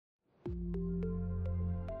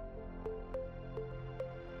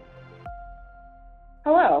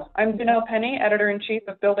Hello, I'm Janelle Penny, Editor-in-Chief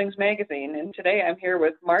of Buildings Magazine, and today I'm here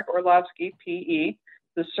with Mark Orlovsky, PE,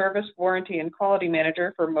 the Service, Warranty, and Quality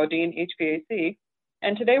Manager for Modine HVAC,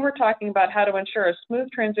 and today we're talking about how to ensure a smooth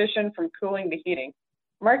transition from cooling to heating.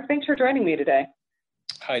 Mark, thanks for joining me today.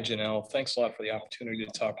 Hi, Janelle. Thanks a lot for the opportunity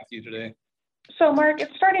to talk with you today. So, Mark,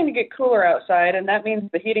 it's starting to get cooler outside, and that means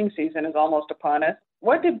the heating season is almost upon us.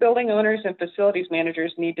 What do building owners and facilities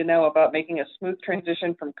managers need to know about making a smooth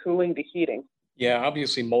transition from cooling to heating? Yeah,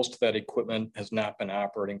 obviously, most of that equipment has not been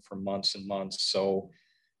operating for months and months. So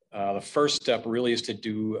the first step really is to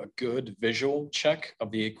do a good visual check of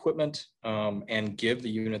the equipment and give the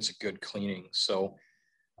units a good cleaning. So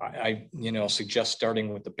I suggest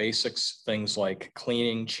starting with the basics, things like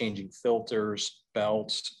cleaning, changing filters,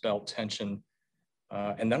 belts, belt tension.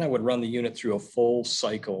 And then I would run the unit through a full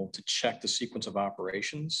cycle to check the sequence of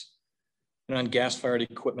operations. And on gas-fired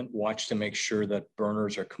equipment, watch to make sure that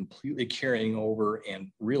burners are completely carrying over and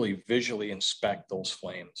really visually inspect those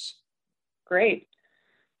flames. Great.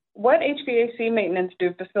 What HVAC maintenance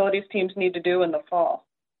do facilities teams need to do in the fall?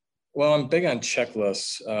 Well, I'm big on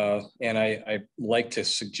checklists, and I like to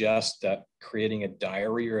suggest that creating a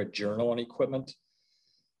diary or a journal on equipment.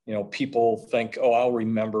 You know, people think, oh, I'll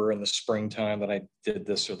remember in the springtime that I did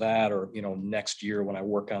this or that, or, next year when I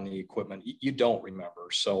work on the equipment. You don't remember.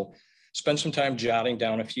 So spend some time jotting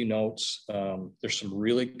down a few notes. There's some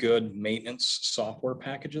really good maintenance software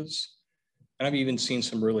packages. And I've even seen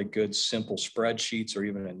some really good simple spreadsheets or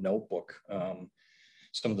even a notebook.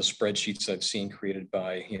 Some of the spreadsheets I've seen created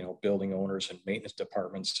by, building owners and maintenance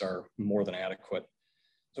departments are more than adequate.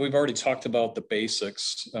 So we've already talked about the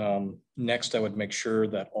basics. Next, I would make sure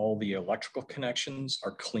that all the electrical connections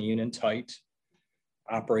are clean and tight,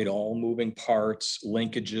 operate all moving parts,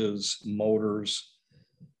 linkages, motors,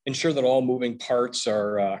 ensure that all moving parts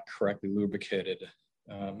are correctly lubricated.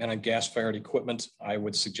 And on gas-fired equipment, I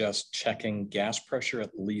would suggest checking gas pressure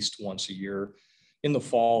at least once a year in the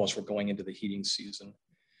fall as we're going into the heating season.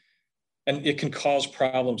 And it can cause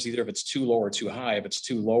problems either if it's too low or too high. If it's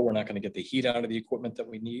too low, we're not going to get the heat out of the equipment that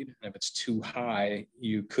we need. And if it's too high,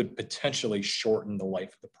 you could potentially shorten the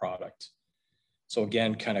life of the product. So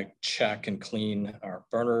again, kind of check and clean our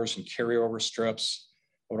burners and carryover strips.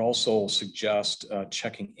 I would also suggest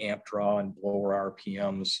checking amp draw and blower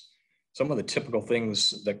RPMs. Some of the typical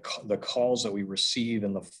things that the calls that we receive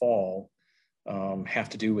in the fall have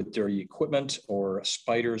to do with dirty equipment or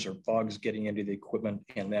spiders or bugs getting into the equipment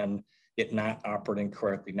and then it not operating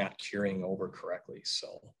correctly, not carrying over correctly.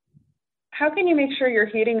 So how can you make sure your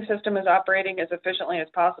heating system is operating as efficiently as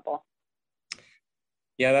possible?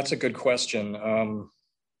 Yeah, that's a good question.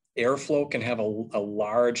 Airflow can have a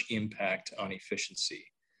large impact on efficiency.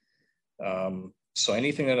 So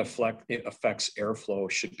anything that affects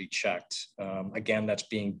airflow should be checked. Again, that's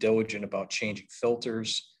being diligent about changing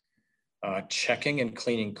filters, checking and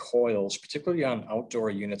cleaning coils, particularly on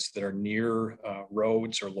outdoor units that are near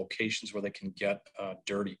roads or locations where they can get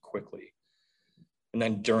dirty quickly. And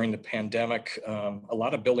then during the pandemic, a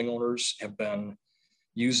lot of building owners have been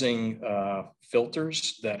using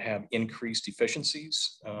filters that have increased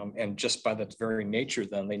efficiencies. And just by that very nature,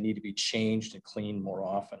 then they need to be changed and cleaned more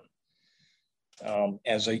often.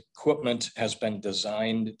 As equipment has been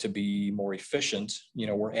designed to be more efficient,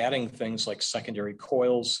 we're adding things like secondary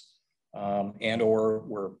coils, and or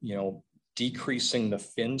we're decreasing the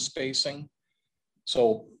fin spacing.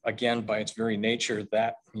 So again, by its very nature,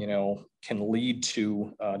 that can lead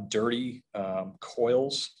to dirty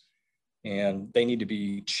coils, and they need to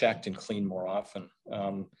be checked and cleaned more often.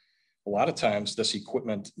 A lot of times, this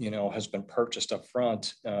equipment has been purchased up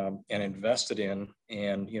front and invested in,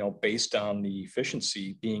 and based on the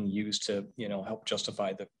efficiency being used to help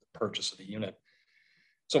justify the purchase of the unit.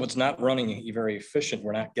 So if it's not running very efficient,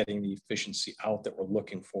 we're not getting the efficiency out that we're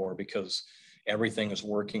looking for because everything is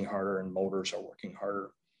working harder and motors are working harder.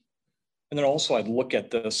 And then also I'd look at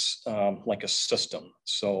this like a system.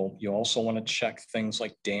 So you also want to check things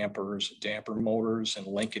like dampers, damper motors and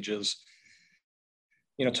linkages,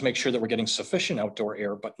 to make sure that we're getting sufficient outdoor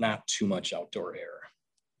air, but not too much outdoor air.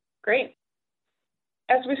 Great.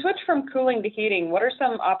 As we switch from cooling to heating, what are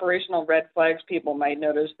some operational red flags people might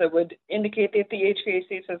notice that would indicate that the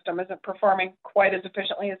HVAC system isn't performing quite as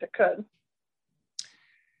efficiently as it could?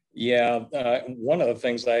 Yeah, one of the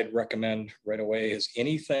things I'd recommend right away is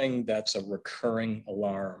anything that's a recurring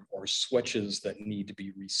alarm or switches that need to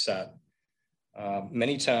be reset.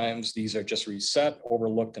 Many times these are just reset,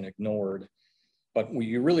 overlooked, and ignored. But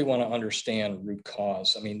you really want to understand root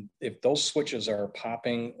cause. I mean, if those switches are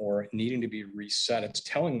popping or needing to be reset, it's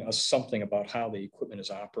telling us something about how the equipment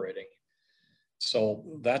is operating. So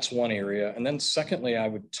that's one area. And then secondly, I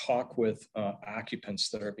would talk with occupants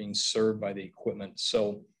that are being served by the equipment.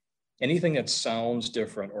 So anything that sounds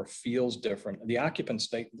different or feels different, the occupants,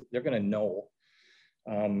 they're going to know.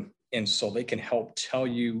 And so they can help tell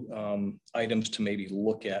you items to maybe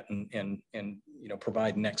look at and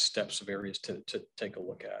provide next steps of areas to take a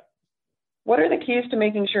look at. What are the keys to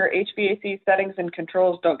making sure HVAC settings and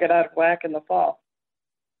controls don't get out of whack in the fall?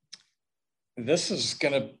 This is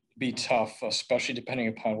going to be tough, especially depending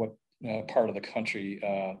upon what part of the country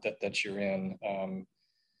that you're in.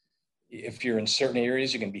 If you're in certain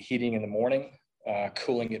areas, you can be heating in the morning,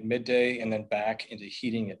 cooling at midday, and then back into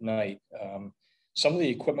heating at night. Some of the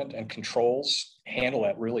equipment and controls handle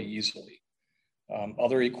that really easily.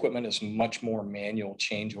 Other equipment is much more manual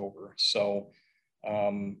changeover. So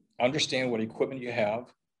understand what equipment you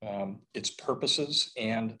have, its purposes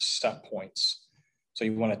and set points. So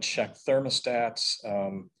you want to check thermostats,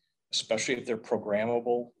 especially if they're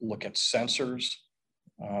programmable, look at sensors,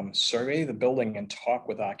 survey the building and talk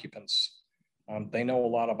with occupants. They know a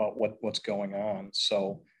lot about what's going on.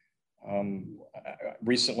 So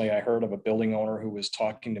recently I heard of a building owner who was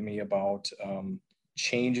talking to me about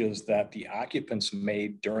changes that the occupants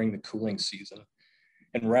made during the cooling season.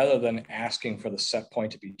 And rather than asking for the set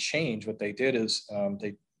point to be changed, what they did is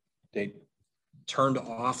they turned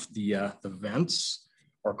off the vents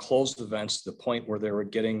or closed the vents to the point where they were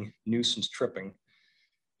getting nuisance tripping.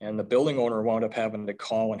 And the building owner wound up having to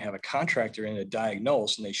call and have a contractor in to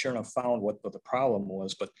diagnose, and they sure enough found what the problem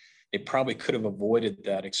was, but they probably could have avoided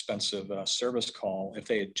that expensive service call if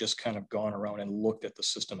they had just kind of gone around and looked at the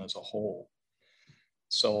system as a whole.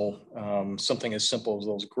 So something as simple as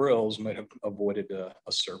those grills might have avoided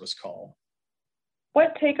a service call.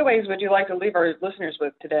 What takeaways would you like to leave our listeners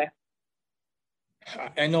with today?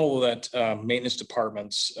 I know that maintenance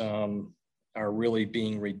departments are really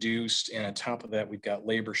being reduced, and on top of that, we've got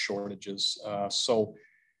labor shortages. So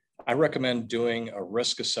I recommend doing a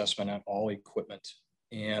risk assessment on all equipment,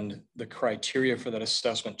 and the criteria for that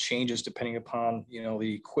assessment changes depending upon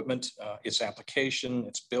the equipment, its application,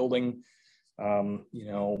 its building.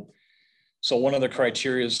 So one of the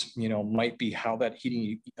criteria is might be how that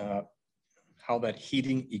heating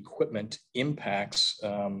equipment impacts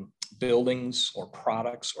buildings or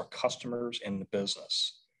products or customers in the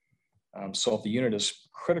business. So if the unit is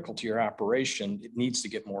critical to your operation, it needs to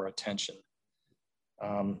get more attention.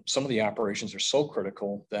 Some of the operations are so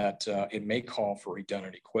critical that it may call for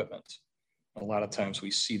redundant equipment. A lot of times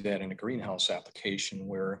we see that in a greenhouse application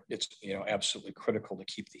where it's absolutely critical to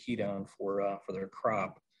keep the heat on for their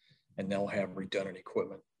crop, and they'll have redundant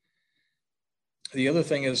equipment. The other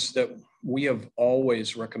thing is that we have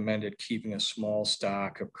always recommended keeping a small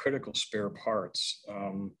stock of critical spare parts.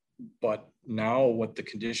 But now with the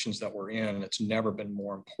conditions that we're in, it's never been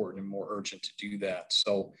more important and more urgent to do that.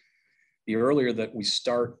 So the earlier that we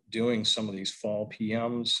start doing some of these fall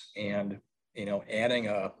PMs and adding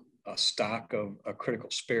a stock of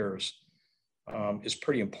critical spares is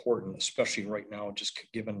pretty important, especially right now, just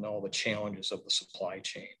given all the challenges of the supply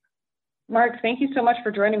chain. Mark, thank you so much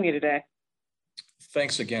for joining me today.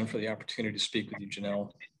 Thanks again for the opportunity to speak with you,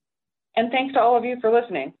 Janelle. And thanks to all of you for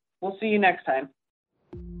listening. We'll see you next time.